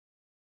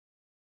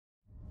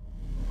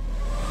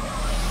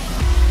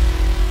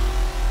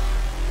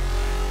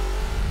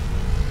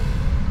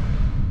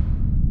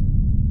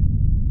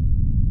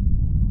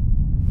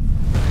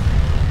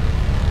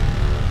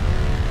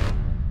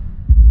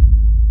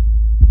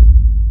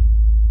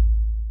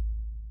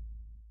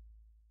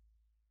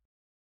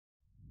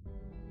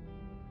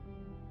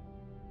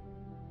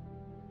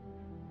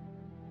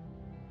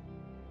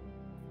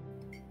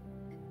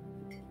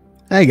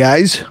Hey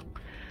guys,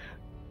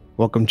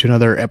 welcome to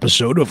another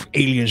episode of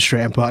Alien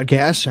Strand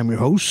Podcast. I'm your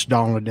host,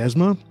 Donald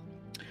Ledesma,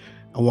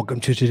 and welcome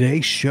to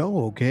today's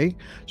show. Okay,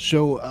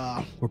 so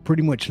we're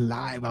pretty much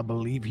live, I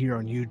believe, here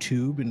on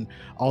YouTube and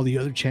all the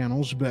other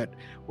channels. But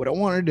what I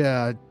wanted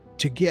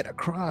to get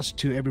across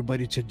to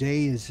everybody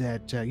today is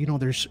that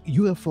there's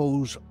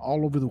UFOs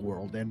all over the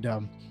world,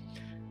 and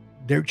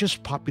they're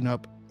just popping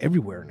up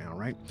everywhere now,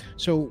 right?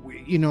 So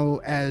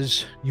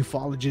as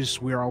ufologists,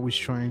 we're always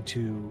trying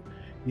to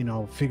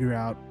figure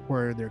out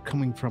where they're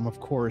coming from, of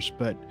course,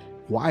 but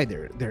why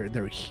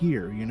they're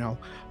here,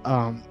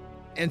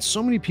 and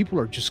so many people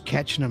are just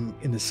catching them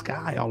in the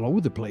sky all over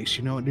the place,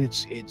 and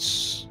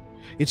it's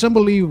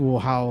unbelievable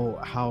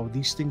how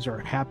these things are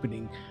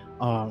happening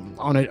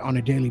on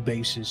a daily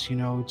basis.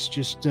 It's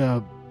just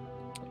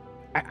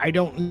I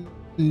don't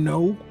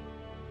know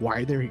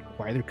why they're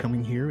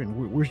coming here, and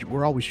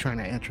we're always trying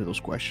to answer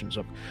those questions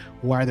of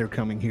why they're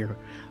coming here.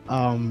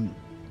 And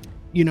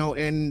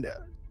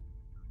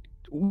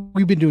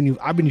I've been doing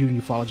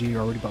ufology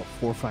already about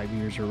 4 or 5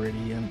 years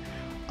already, and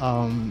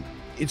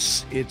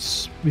it's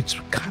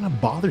kind of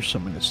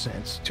bothersome in a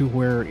sense, to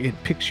where it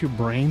picks your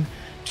brain,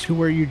 to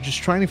where you're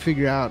just trying to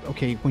figure out,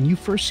 okay, when you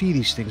first see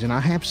these things, and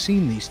I have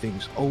seen these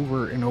things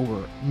over and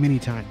over many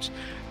times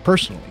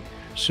personally.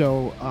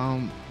 So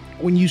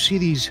when you see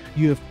these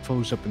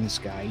UFOs up in the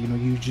sky,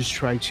 you just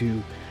try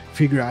to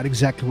figure out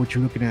exactly what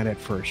you're looking at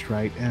first,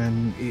 right?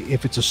 And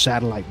if it's a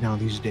satellite now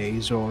these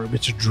days, or if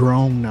it's a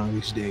drone now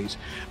these days.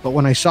 But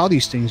when I saw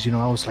these things,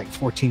 I was like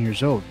 14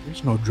 years old.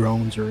 There's no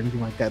drones or anything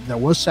like that. There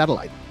was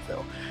satellite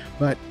though.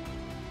 But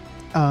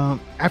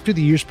after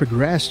the years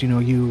progressed,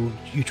 you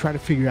try to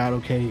figure out,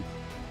 okay,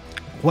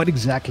 what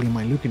exactly am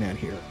I looking at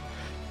here?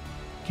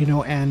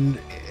 And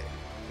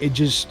it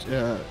just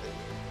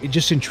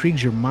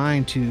intrigues your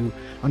mind to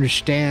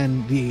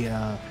understand the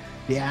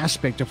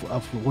aspect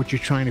of what you're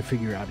trying to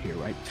figure out here,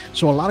 right?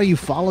 So a lot of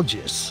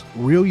ufologists,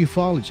 real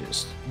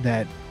ufologists,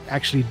 that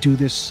actually do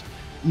this,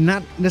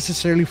 not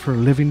necessarily for a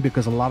living,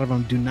 because a lot of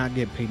them do not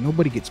get paid.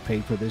 Nobody gets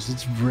paid for this.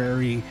 It's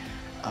very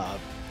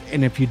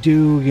and if you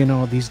do,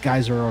 these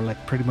guys are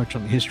like pretty much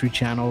on the History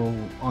Channel,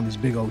 on these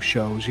big old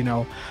shows, and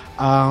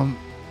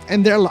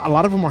a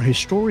lot of them are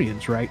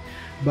historians, right?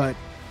 But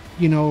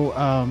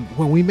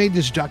when we made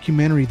this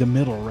documentary, The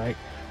Middle, right,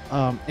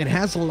 it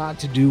has a lot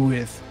to do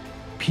with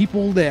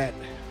people,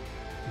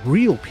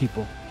 real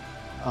people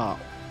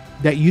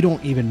that you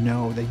don't even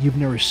know, that you've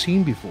never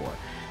seen before,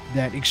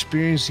 that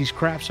experience these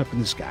crafts up in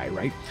the sky,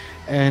 right?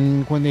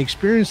 And when they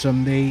experience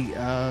them, they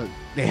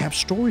have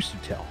stories to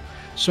tell.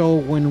 So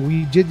when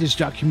we did this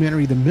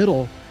documentary, The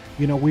Middle,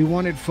 we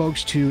wanted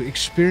folks to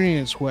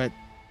experience what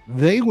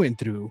they went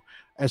through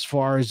as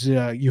far as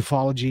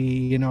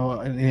ufology,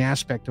 an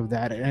aspect of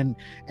that, and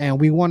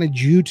we wanted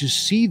you to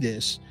see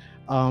this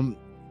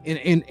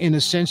in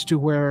a sense, to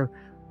where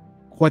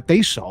what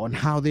they saw and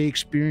how they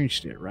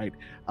experienced it, right?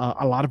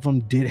 A lot of them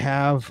did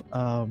have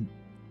a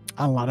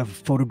lot of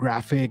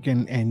photographic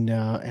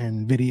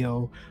and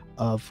video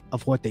of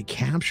what they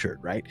captured,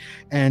 right?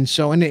 And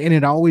so and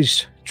it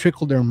always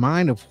trickled their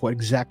mind of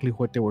exactly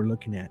what they were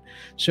looking at.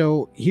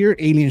 So here at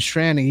Alien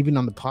Strand, and even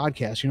on the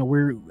podcast,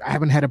 I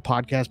haven't had a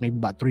podcast maybe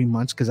about 3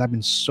 months, because I've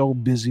been so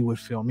busy with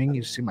filming.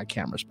 You see my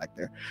cameras back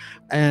there,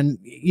 and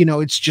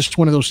it's just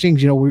one of those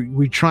things.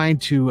 We're trying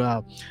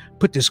to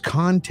put this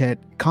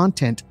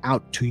content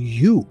out to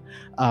you,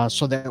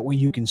 so that way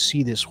you can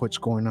see what's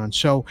going on.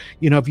 So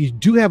if you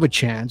do have a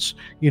chance,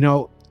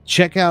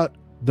 check out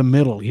The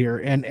Middle here,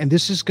 and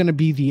this is going to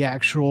be the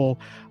actual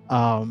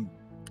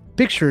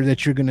picture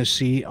that you're going to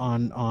see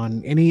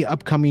on any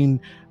upcoming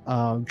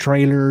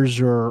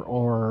trailers,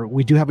 or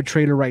we do have a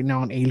trailer right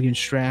now on Alien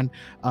Strand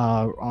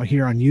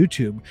here on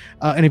YouTube,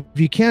 and if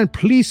you can,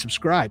 please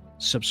subscribe.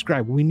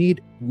 We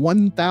need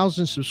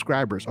 1,000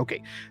 subscribers.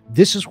 Okay,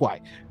 this is why.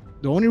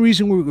 The only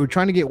reason we're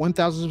trying to get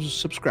 1,000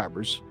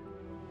 subscribers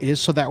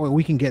is so that way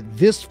we can get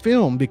this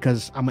film,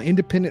 because I'm an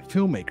independent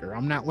filmmaker.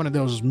 I'm not one of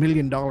those $1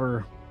 million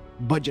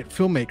budget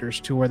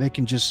filmmakers to where they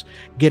can just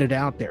get it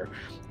out there.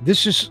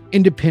 This is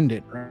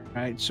independent,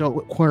 right?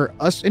 So for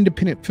us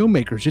independent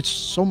filmmakers, it's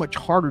so much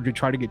harder to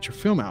try to get your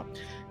film out.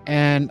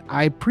 And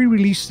I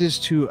pre-released this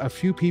to a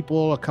few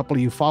people, a couple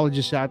of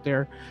ufologists out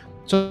there,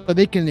 so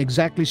they can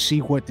exactly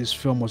see what this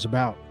film was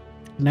about.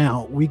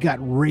 Now, we got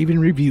raving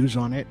reviews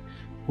on it,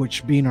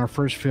 which being our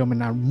first film,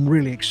 and I'm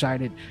really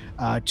excited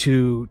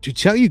to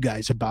tell you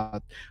guys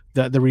about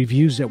the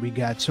reviews that we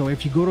got. So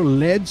if you go to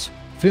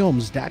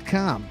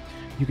ledsfilms.com,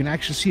 you can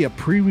actually see a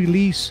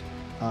pre-release,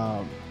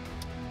 the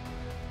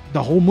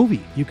whole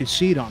movie. You can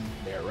see it on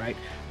there, right?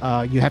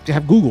 You have to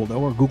have Google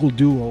though, or Google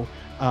Duo,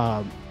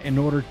 in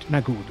order to,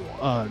 not Google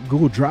Duo,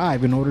 Google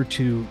Drive, in order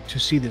to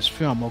see this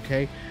film.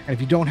 Okay, and if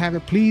you don't have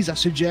it, please, I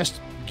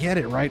suggest get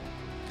it, right?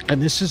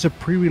 And this is a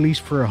pre-release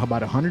for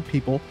about 100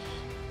 people.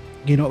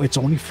 It's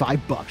only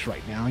 $5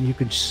 right now, and you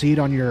can see it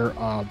on your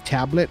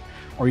tablet,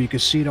 or you can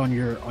see it on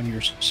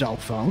your cell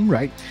phone,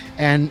 right?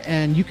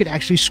 And you could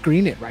actually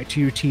screen it right to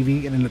your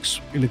TV, and it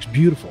looks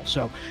beautiful.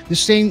 So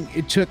this thing,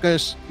 it took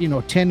us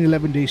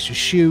 10-11 days to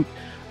shoot.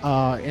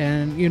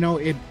 And you know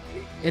it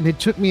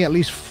took me at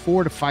least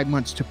 4 to 5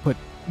 months to put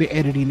the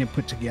editing and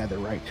put together,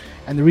 right?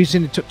 And the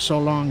reason it took so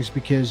long is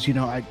because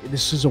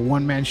this is a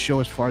one-man show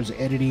as far as the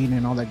editing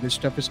and all that good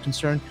stuff is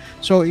concerned.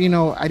 So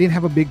I didn't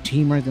have a big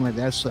team or anything like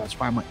that, so that's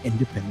why I'm an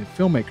independent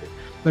filmmaker.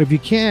 But if you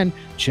can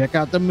check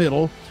out the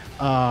middle,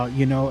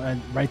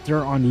 and right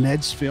there on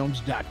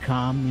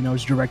ledsfilms.com.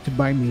 It's directed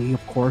by me,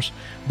 of course,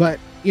 but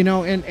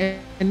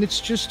and it's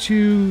just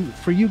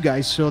for you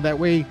guys, so that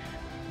way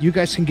you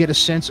guys can get a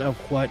sense of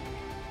what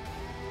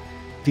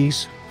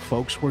these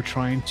folks were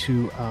trying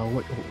to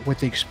what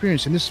they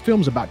experienced. And this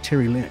film's about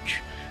Terry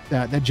Lynch,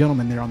 that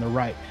gentleman there on the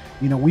right.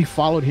 We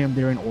followed him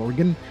there in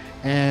Oregon,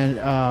 and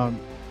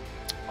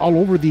all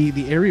over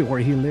the area where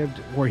he lived,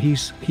 where he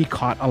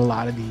caught a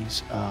lot of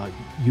these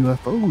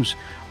UFOs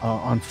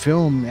on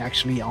film,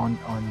 actually on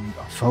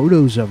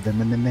photos of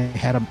them, and then they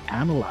had them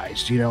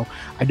analyzed.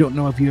 I don't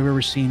know if you've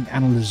ever seen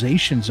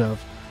analyzations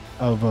of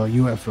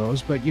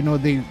UFOs, but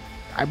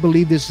I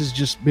believe this has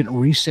just been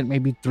recent,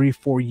 maybe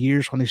 3-4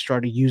 years, when they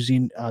started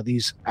using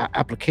these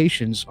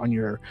applications on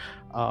your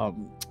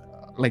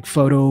like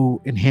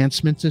photo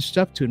enhancements and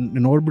stuff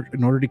in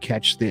order to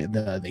catch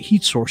the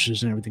heat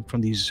sources and everything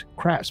from these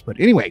crafts. But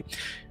anyway,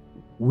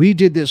 we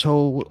did this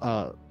whole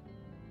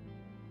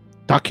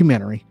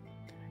documentary,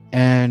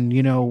 and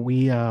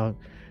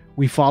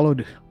we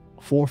followed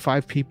 4 or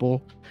 5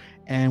 people,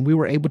 and we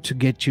were able to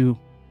get you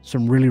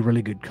some really,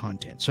 really good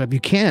content. So if you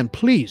can,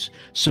 please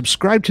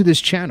subscribe to this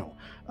channel.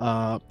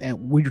 And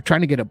we're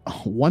trying to get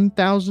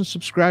 1,000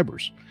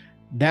 subscribers.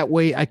 That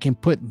way I can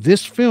put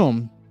this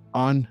film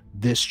on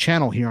this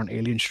channel here on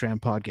Alien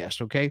Strand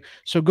Podcast. Okay,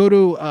 so go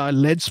to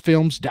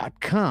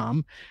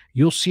ledsfilms.com.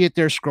 You'll see it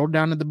there. Scroll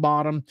down at the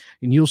bottom,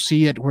 and you'll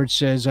see it where it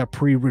says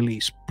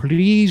pre-release.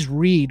 Please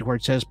read where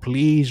it says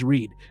please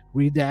read.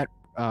 Read that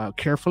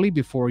carefully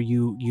before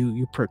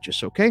you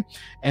purchase. Okay,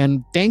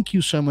 and thank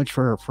you so much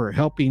for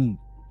helping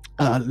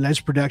Les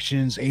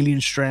Productions,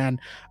 Alien Strand,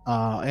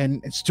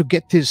 and it's to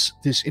get this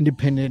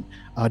independent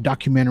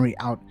documentary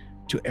out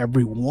to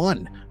every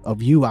one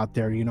of you out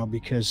there,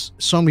 because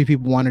so many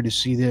people wanted to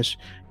see this.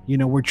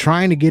 We're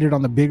trying to get it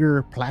on the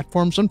bigger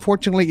platforms.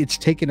 Unfortunately, it's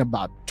taken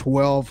about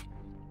 12.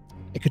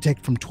 It could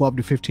take from 12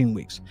 to 15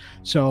 weeks.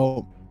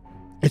 So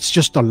it's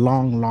just a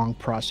long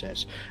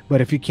process. But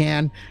if you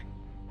can,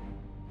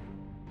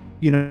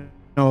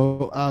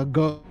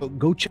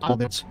 go check out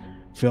that's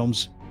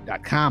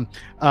films.com.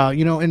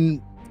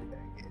 And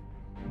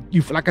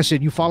like I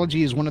said,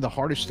 ufology is one of the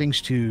hardest things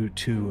to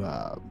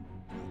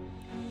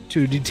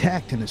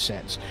detect, in a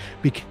sense,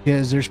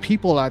 because there's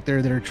people out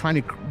there that are trying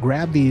to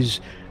grab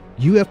these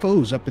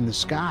UFOs up in the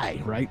sky,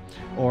 right?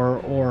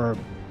 Or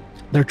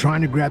they're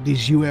trying to grab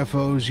these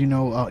UFOs,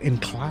 in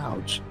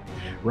clouds,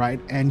 right?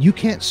 And you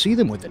can't see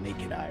them with the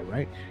naked eye,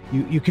 right?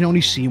 You can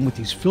only see them with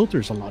these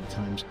filters a lot of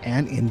times,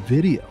 and in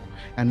video.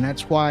 And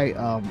that's why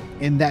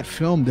in that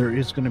film there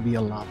is going to be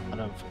a lot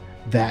of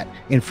that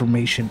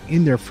information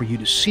in there for you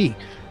to see.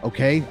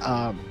 Okay,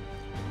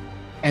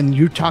 and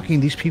you're talking,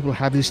 these people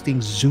have this thing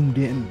zoomed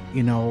in,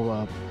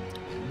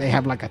 they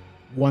have like a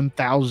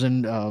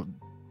 1,000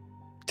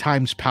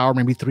 times power,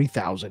 maybe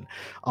 3,000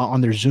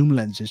 on their zoom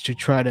lenses, to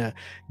try to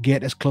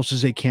get as close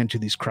as they can to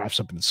these crafts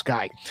up in the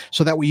sky,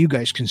 so that way you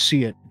guys can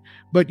see it.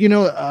 But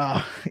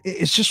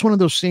it's just one of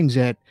those things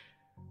that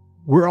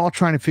we're all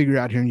trying to figure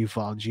out here in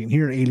ufology and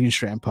here at Alien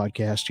Strand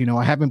Podcast.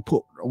 I haven't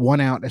put one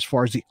out as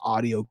far as the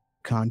audio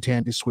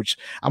content, which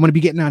I'm going to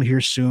be getting out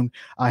here soon.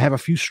 I have a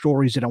few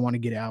stories that I want to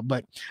get out,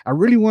 but I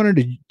really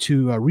wanted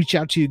to reach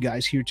out to you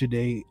guys here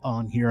today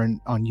on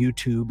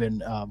YouTube,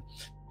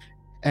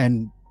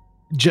 and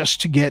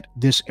just to get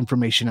this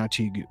information out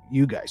to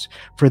you guys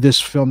for this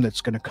film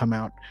that's going to come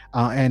out.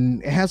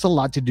 And it has a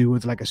lot to do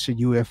with, like I said,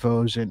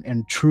 UFOs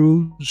and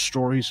true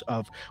stories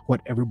of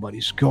what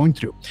everybody's going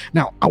through.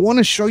 Now, I want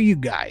to show you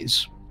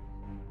guys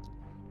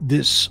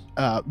this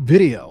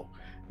video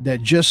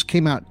that just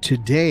came out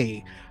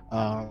today.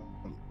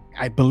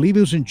 I believe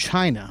it was in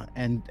China,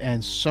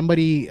 and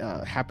somebody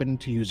happened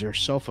to use their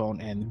cell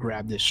phone and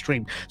grab this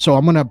stream. So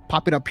I'm going to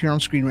pop it up here on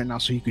screen right now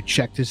so you could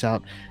check this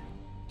out.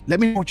 Let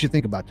me know what you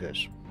think about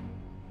this.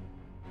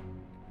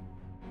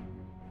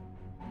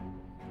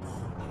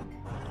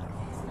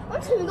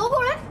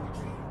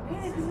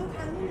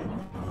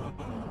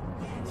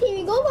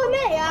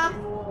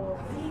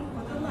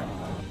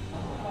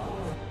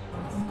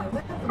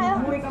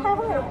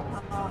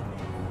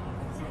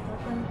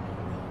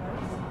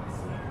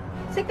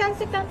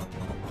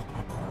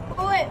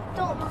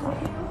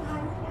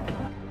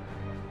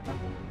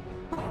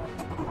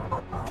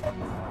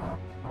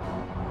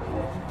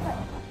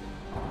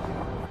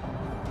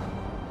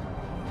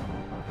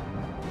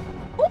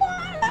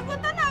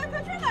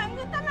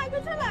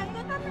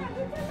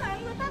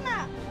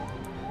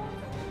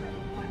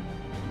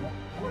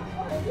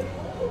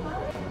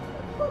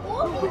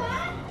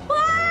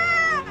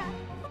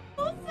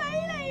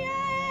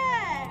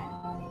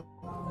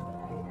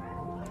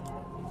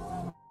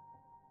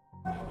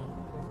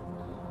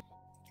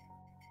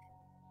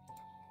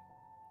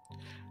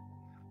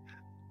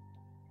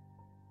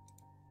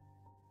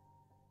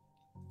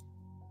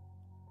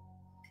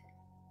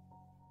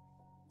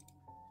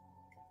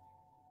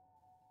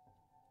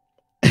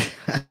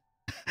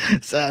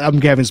 So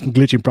I'm having some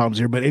glitching problems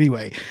here, but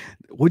anyway,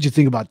 what'd you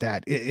think about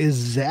that?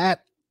 Is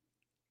that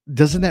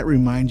doesn't that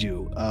remind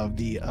you of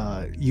the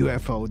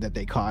UFO that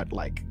they caught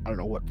like I don't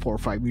know what 4 or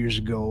 5 years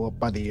ago up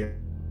by the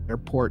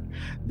airport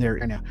there,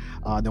 and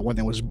the one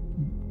that was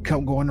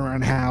going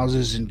around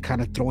houses and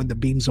kind of throwing the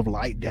beams of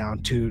light down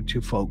to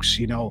folks,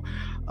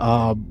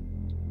 uh,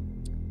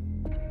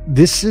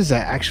 this is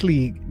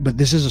actually, but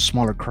this is a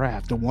smaller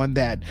craft. The one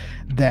that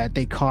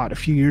they caught a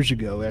few years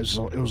ago, it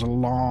was a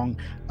long,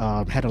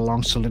 had a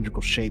long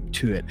cylindrical shape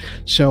to it.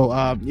 So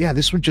yeah,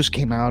 this one just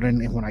came out,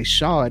 and when I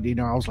saw it,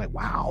 I was like,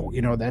 wow,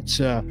 that's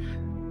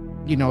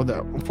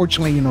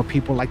unfortunately,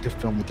 people like to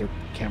film with their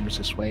cameras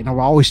this way. And I've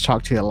always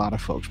talked to a lot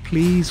of folks.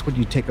 Please, when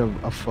you take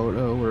a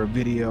photo or a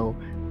video,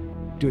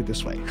 do it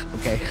this way,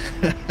 okay?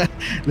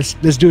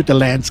 let's do it the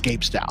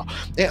landscape style.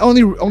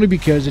 Only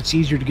because it's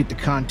easier to get the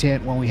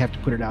content when we have to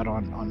put it out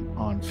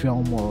on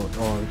film or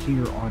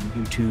here on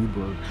YouTube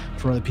or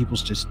for other people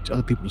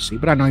to see.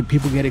 But I know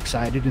people get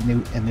excited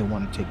and they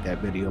want to take that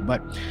video. But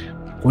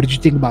what did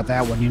you think about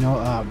that one?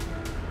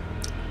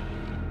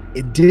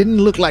 It didn't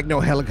look like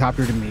no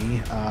helicopter to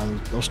me.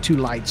 Those two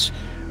lights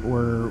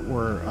were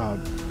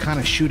kind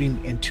of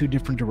shooting in two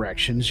different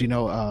directions.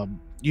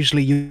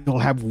 Usually you'll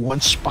have one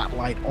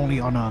spotlight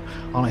only on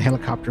a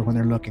helicopter when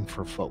they're looking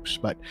for folks,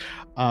 but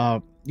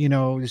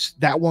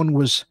that one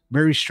was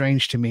very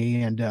strange to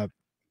me, and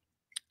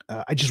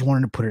I just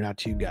wanted to put it out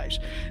to you guys.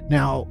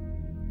 Now,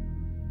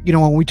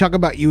 when we talk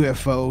about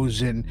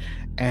UFOs and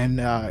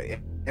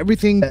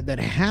everything that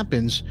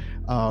happens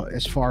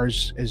as far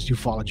as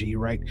ufology,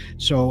 right?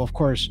 So of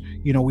course,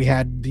 we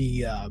had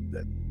the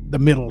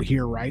middle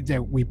here, right,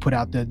 that we put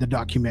out the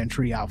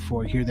documentary out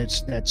for here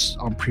that's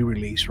on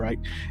pre-release, right?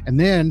 And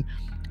then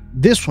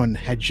this one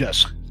had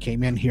just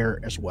came in here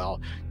as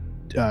well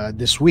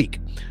this week.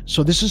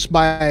 So this is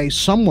by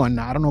someone,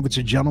 I don't know if it's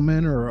a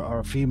gentleman or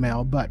a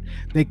female, but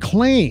they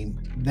claim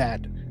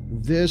that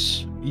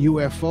this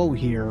UFO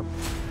here,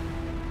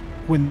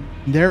 when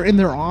they're in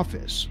their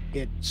office,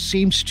 it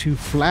seems to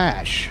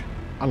flash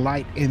a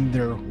light in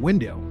their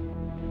window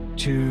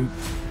to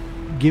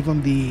give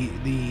them the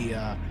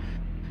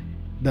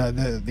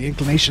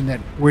inclination that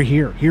we're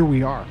here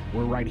we are,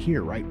 we're right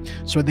here, right?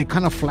 So they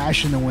kind of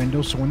flash in the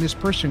window, so when this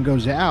person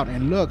goes out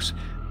and looks,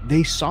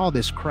 they saw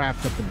this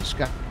craft up in the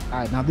sky.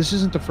 Now this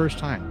isn't the first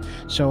time.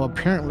 So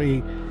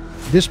apparently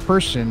this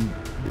person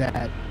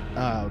that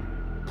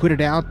put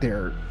it out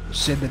there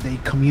said that they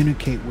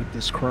communicate with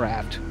this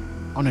craft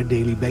on a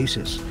daily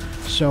basis.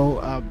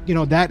 So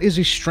that is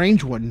a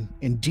strange one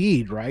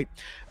indeed, right?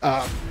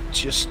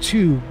 Just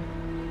to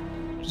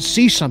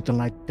see something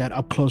like that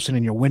up close and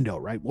in your window,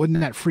 right? Wouldn't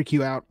that freak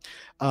you out?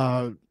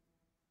 I'm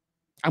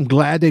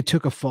glad they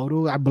took a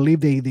photo. I believe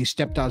they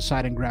stepped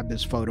outside and grabbed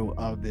this photo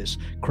of this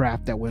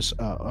craft that was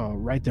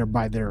right there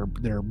by their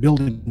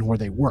building where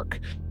they work.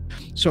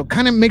 So it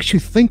kind of makes you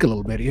think a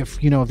little bit if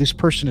this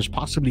person is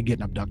possibly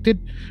getting abducted,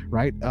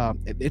 right?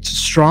 It's a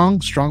strong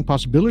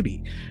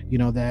possibility,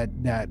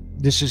 that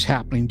this is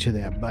happening to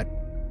them. But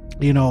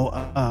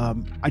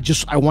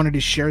I wanted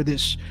to share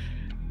this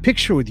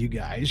picture with you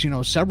guys,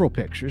 several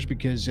pictures,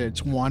 because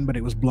it's one, but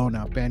it was blown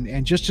up,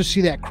 and just to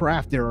see that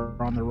craft there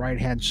on the right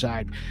hand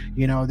side,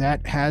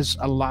 that has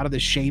a lot of the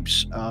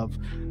shapes of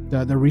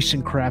the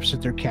recent crafts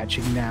that they're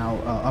catching now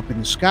up in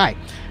the sky.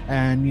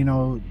 And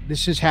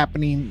this is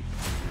happening,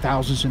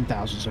 thousands and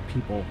thousands of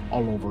people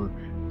all over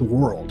the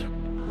world,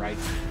 right?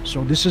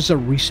 So this is a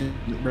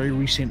very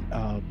recent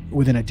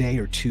within a day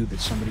or two that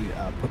somebody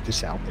put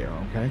this out there.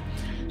 Okay,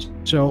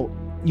 so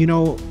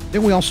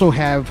then we also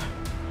have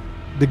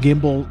the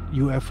gimbal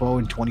UFO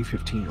in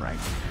 2015, right?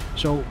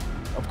 So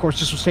of course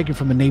this was taken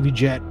from a Navy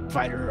jet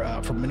fighter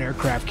from an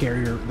aircraft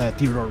carrier, the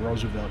Theodore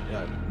Roosevelt,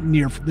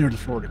 near the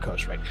Florida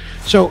coast, right?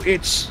 So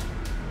it's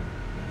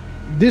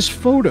this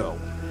photo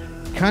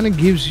kind of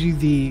gives you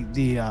the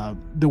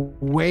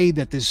way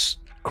that this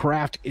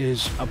craft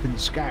is up in the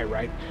sky,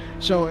 right?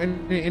 So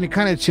and it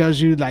kind of tells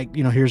you, like,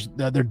 here's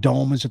their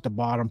dome is at the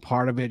bottom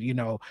part of it.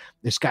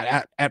 It's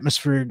got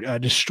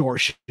atmospheric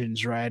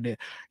distortions, right?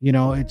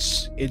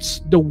 It's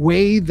the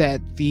way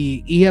that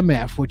the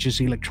EMF, which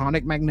is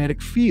electronic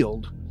magnetic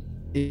field,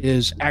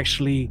 is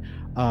actually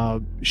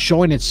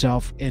showing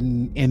itself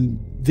in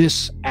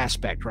this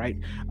aspect, right?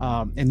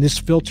 In this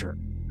filter.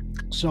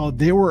 So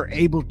they were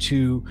able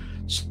to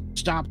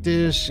stop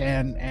this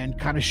and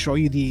kind of show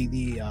you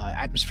the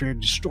atmospheric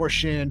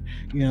distortion,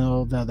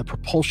 the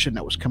propulsion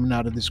that was coming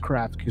out of this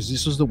craft, because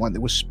this was the one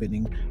that was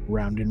spinning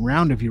round and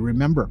round, if you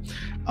remember.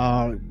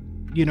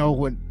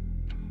 When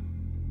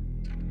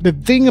the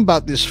thing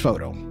about this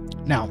photo,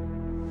 now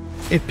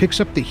it picks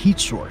up the heat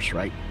source,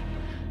 right?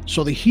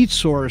 So the heat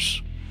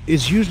source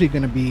is usually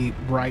going to be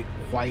bright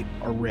white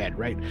or red,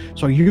 right?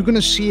 So you're going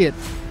to see it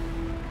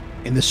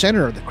in the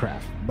center of the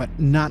craft, but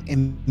not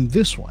in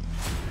this one.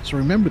 So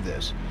remember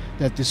this,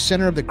 that the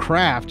center of the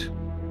craft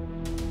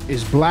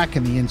is black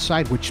in the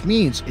inside, which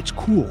means it's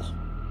cool,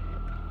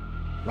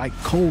 like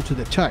cold to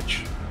the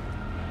touch.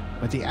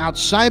 But the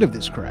outside of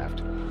this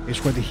craft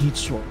is where the heat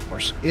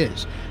source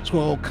is.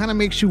 So it kind of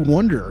makes you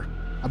wonder,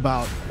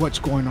 about what's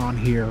going on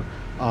here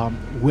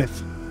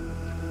with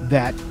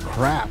that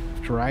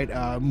craft, right?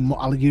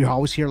 You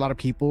always hear a lot of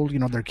people,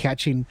 they're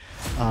catching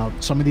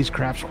some of these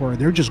crafts where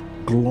they're just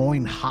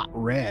glowing hot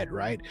red,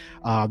 right?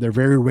 They're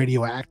very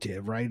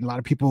radioactive, right? And a lot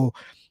of people,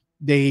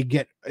 they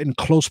get in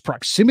close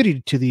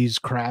proximity to these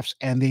crafts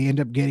and they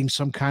end up getting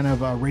some kind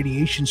of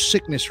radiation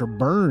sickness or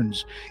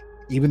burns.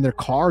 Even their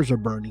cars are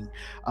burning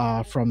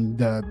from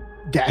the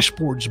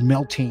dashboards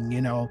melting,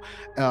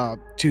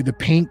 to the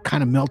paint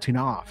kind of melting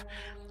off.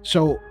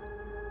 So,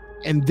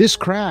 and this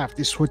craft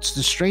is what's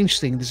the strange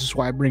thing. This is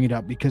why I bring it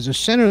up, because the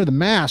center of the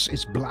mass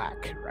is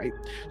black, right?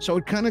 So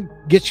it kind of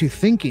gets you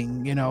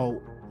thinking,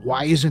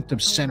 why isn't the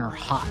center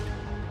hot?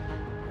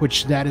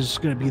 Which that is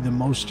going to be the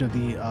most of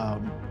the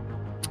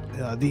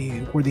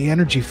where the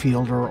energy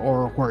field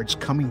or where it's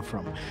coming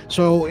from.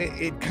 So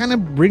it kind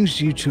of brings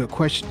you to a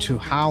question to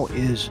how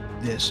is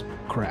this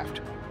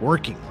craft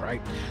working, right?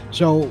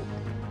 So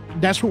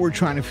that's what we're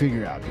trying to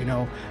figure out.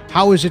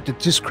 How is it that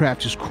this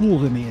craft is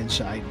cooled in the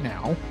inside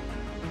now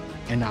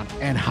and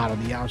hot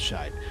on the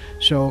outside?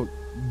 So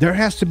there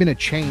has to have been a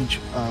change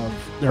of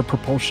their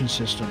propulsion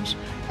systems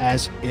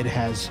as it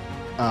has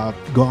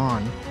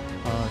gone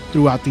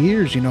throughout the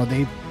years.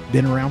 They've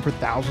been around for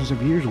thousands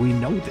of years. We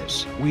know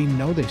this.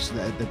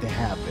 That they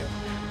have been.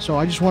 So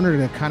I just wanted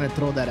to kind of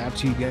throw that out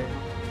to you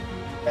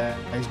guys.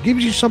 It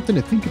gives you something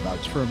to think about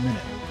just for a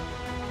minute.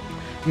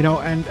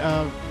 And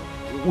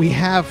we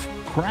have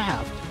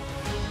craft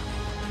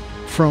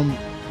from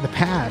the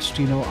past.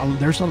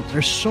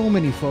 There's so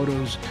many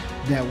photos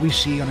that we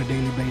see on a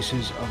daily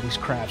basis of these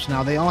crafts.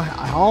 Now they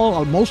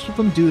most of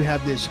them do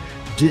have this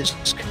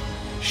disc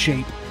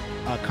shape,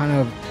 kind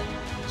of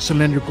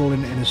cylindrical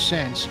in a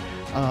sense,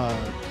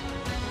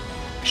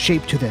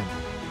 shape to them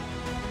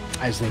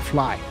as they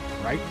fly,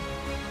 right?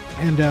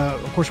 And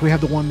of course we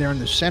have the one there in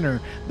the center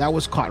that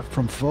was caught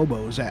from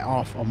Phobos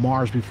off of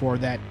Mars before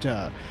that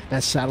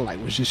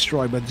satellite was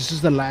destroyed. But this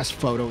is the last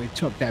photo it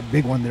took, that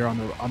big one there on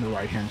the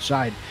right hand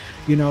side.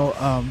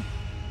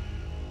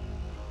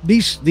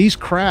 These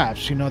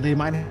crafts, they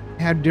might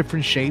have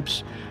different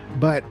shapes,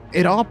 but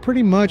it all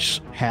pretty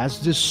much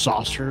has this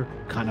saucer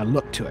kind of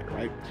look to it,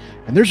 right?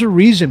 And there's a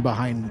reason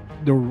behind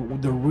the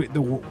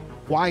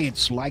why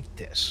it's like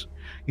this.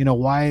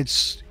 Why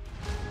it's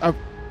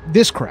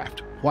this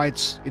craft, why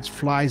it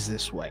flies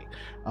this way,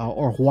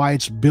 or why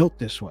it's built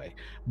this way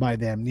by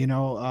them.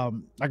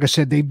 Like I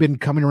said, they've been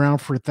coming around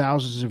for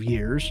thousands of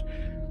years.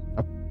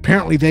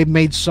 Apparently they've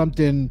made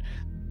something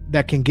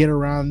that can get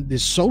around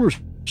this solar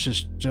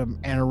system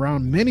and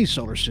around many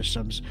solar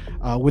systems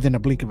within a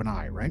blink of an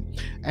eye, right?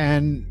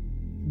 And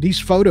these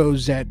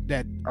photos that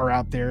are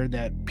out there,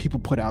 that people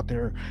put out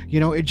there,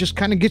 it just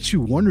kind of gets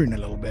you wondering a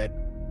little bit,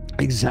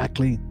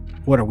 exactly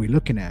what are we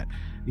looking at?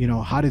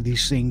 How do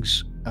these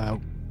things,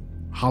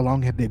 how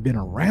long have they been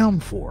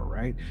around for,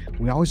 right?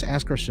 We always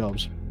ask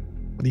ourselves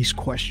these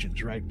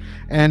questions, right?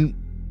 And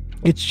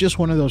it's just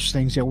one of those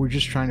things that we're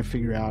just trying to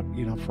figure out,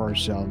 for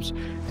ourselves.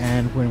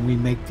 And when we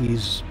make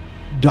these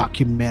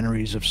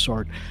documentaries of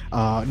sort,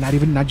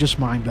 not just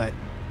mine, but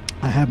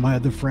I have my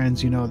other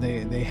friends,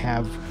 they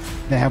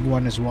have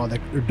one as well, that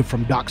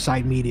from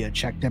Dockside Media.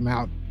 Check them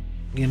out.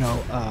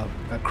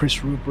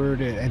 Chris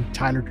Rupert and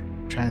Tyler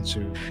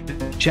Transu.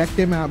 Check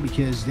them out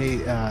because they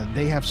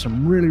have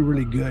some really,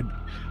 really good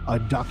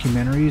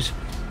documentaries.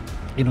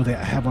 They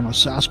have one on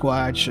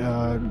Sasquatch.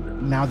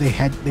 Now they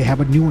have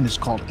a new one. It's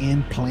called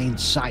In Plain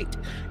Sight.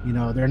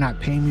 They're not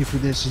paying me for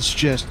this. It's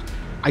just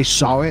I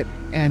saw it,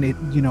 and it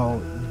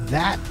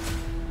that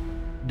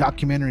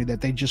documentary that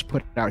they just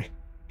put out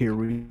here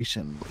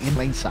recently, In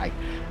Plain Sight,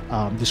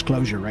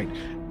 disclosure, right?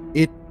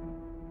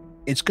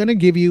 It's going to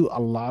give you a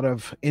lot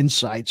of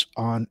insights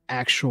on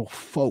actual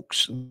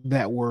folks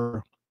that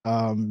were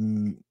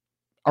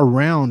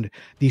around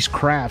these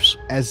crafts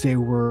as they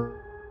were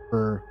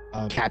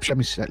captured.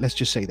 Let's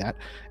just say that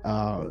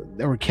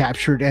they were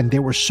captured, and they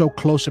were so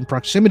close in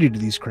proximity to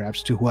these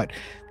crafts to what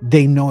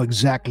they know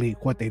exactly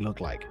what they look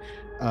like,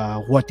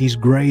 what these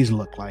grays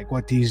look like,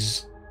 what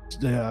these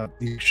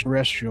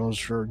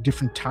terrestrials or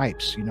different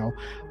types.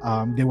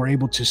 They were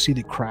able to see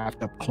the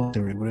craft up close.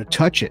 They were able to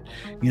touch it.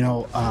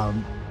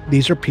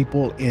 These are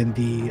people in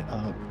the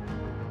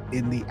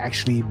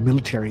actually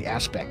military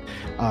aspect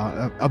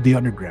of the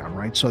underground,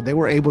 right? So they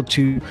were able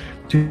to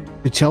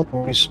tell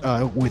stories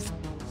with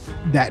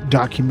that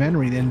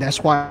documentary, and that's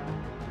why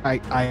I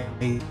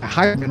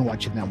highly recommend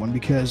watching that one,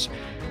 because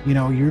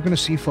you're going to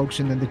see folks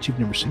in there that you've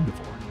never seen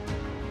before,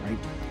 right?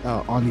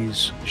 On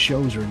these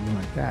shows or anything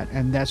like that.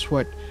 And that's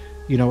what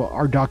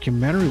our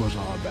documentary was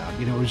all about.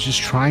 It was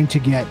just trying to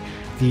get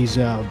these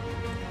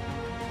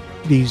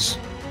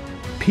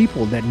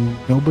people that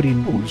nobody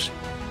knows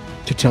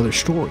to tell their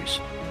stories.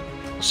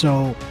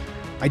 So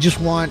I just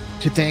want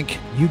to thank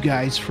you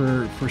guys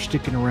for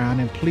sticking around,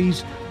 and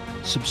please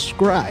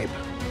subscribe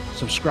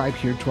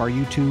here to our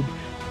YouTube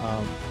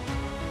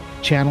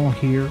channel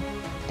here.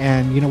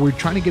 And we're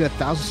trying to get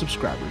 1,000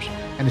 subscribers,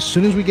 and as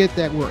soon as we get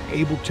that, we're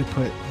able to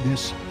put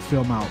this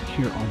film out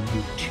here on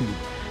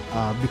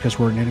YouTube, because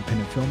we're an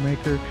independent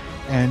filmmaker,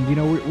 And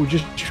we're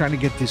just trying to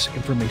get this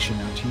information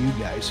out to you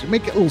guys to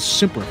make it a little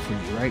simpler for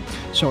you, right?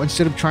 So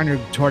instead of trying to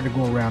hard to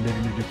go around it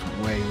in a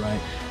different way,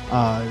 right?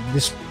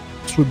 This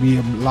would be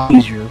a lot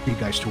easier for you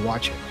guys to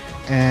watch it.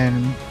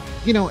 And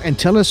and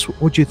tell us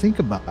what you think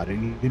about it.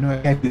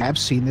 If you have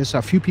seen this,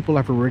 a few people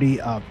have already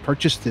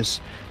purchased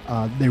this.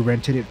 They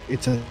rented it.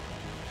 It's a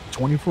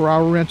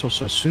 24-hour rental.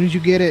 So as soon as you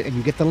get it and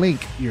you get the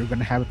link, you're going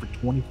to have it for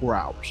 24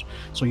 hours.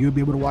 So you'll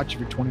be able to watch it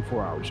for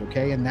 24 hours.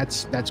 Okay. And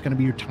that's going to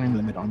be your time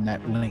limit on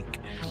that link.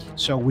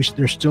 So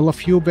there's still a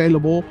few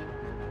available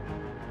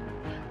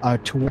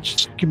to watch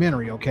this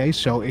documentary. Okay.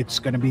 So it's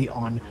going to be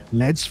on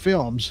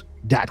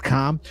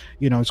ledsfilms.com.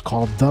 It's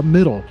called The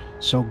Middle.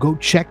 So go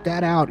check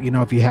that out.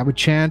 If you have a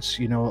chance,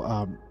 it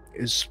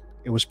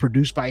was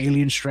produced by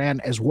Alien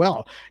Strand as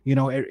well.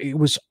 It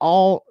was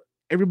all,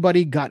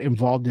 everybody got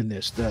involved in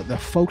this. The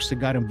folks that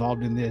got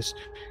involved in this,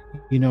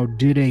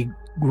 did a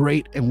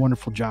great and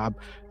wonderful job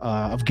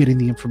of getting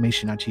the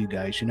information out to you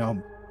guys.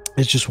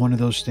 It's just one of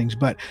those things.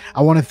 But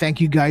I want to thank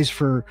you guys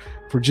for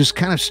just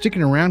kind of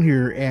sticking around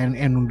here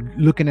and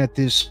looking at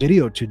this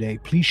video today.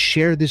 Please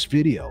share this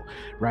video,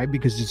 right?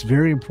 Because it's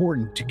very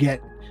important to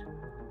get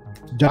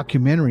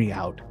documentary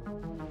out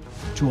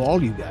to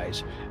all you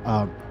guys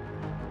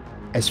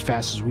as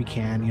fast as we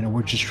can.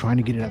 We're just trying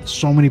to get it out.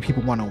 So many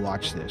people want to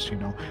watch this,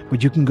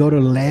 but you can go to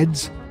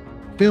Led's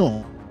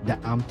Film.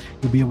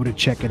 You'll be able to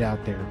check it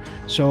out there.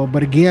 So,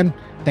 but again,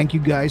 thank you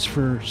guys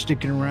for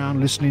sticking around,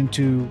 listening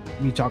to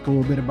me talk a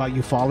little bit about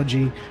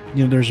ufology.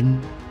 There's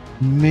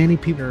many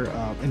people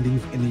in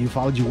the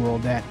ufology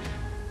world that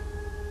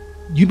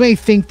you may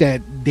think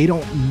that they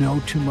don't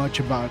know too much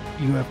about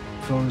UFOs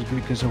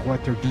because of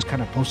what they're just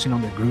kind of posting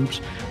on their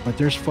groups, but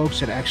there's folks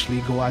that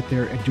actually go out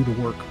there and do the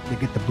work. They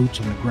get the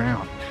boots on the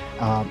ground,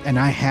 and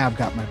I have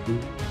got my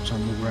boots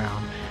on the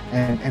ground,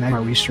 and I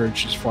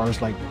research as far as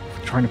like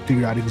trying to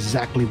figure out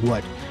exactly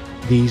what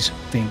these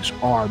things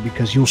are,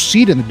 because you'll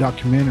see it in the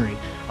documentary.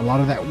 A lot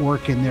of that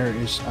work in there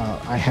is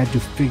I had to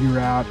figure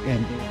out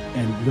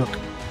and look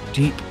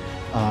deep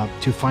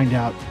to find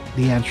out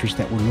the answers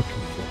that we're looking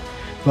for.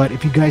 But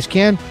if you guys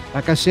can,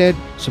 like I said,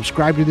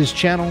 subscribe to this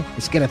channel.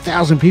 Let's get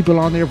 1,000 people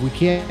on there if we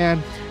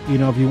can.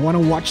 If you want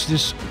to watch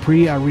this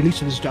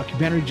release of this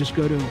documentary, just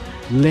go to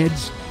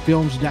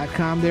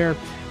ledsfilms.com there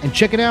and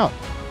check it out.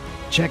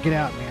 Check it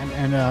out,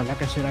 man. And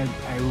like I said,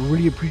 I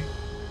really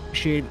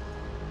appreciate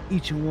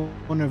each and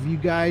one of you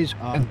guys.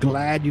 I'm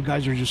glad you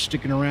guys are just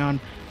sticking around.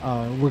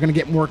 We're going to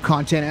get more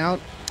content out.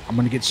 I'm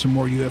going to get some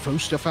more UFO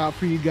stuff out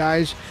for you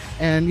guys.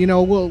 And,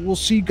 we'll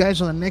see you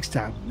guys on the next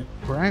time.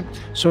 All right.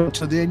 So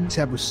until then,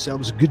 have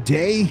yourselves a good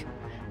day.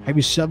 Have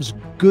yourselves a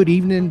good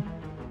evening.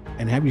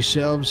 And have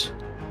yourselves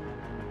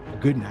a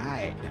good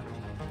night.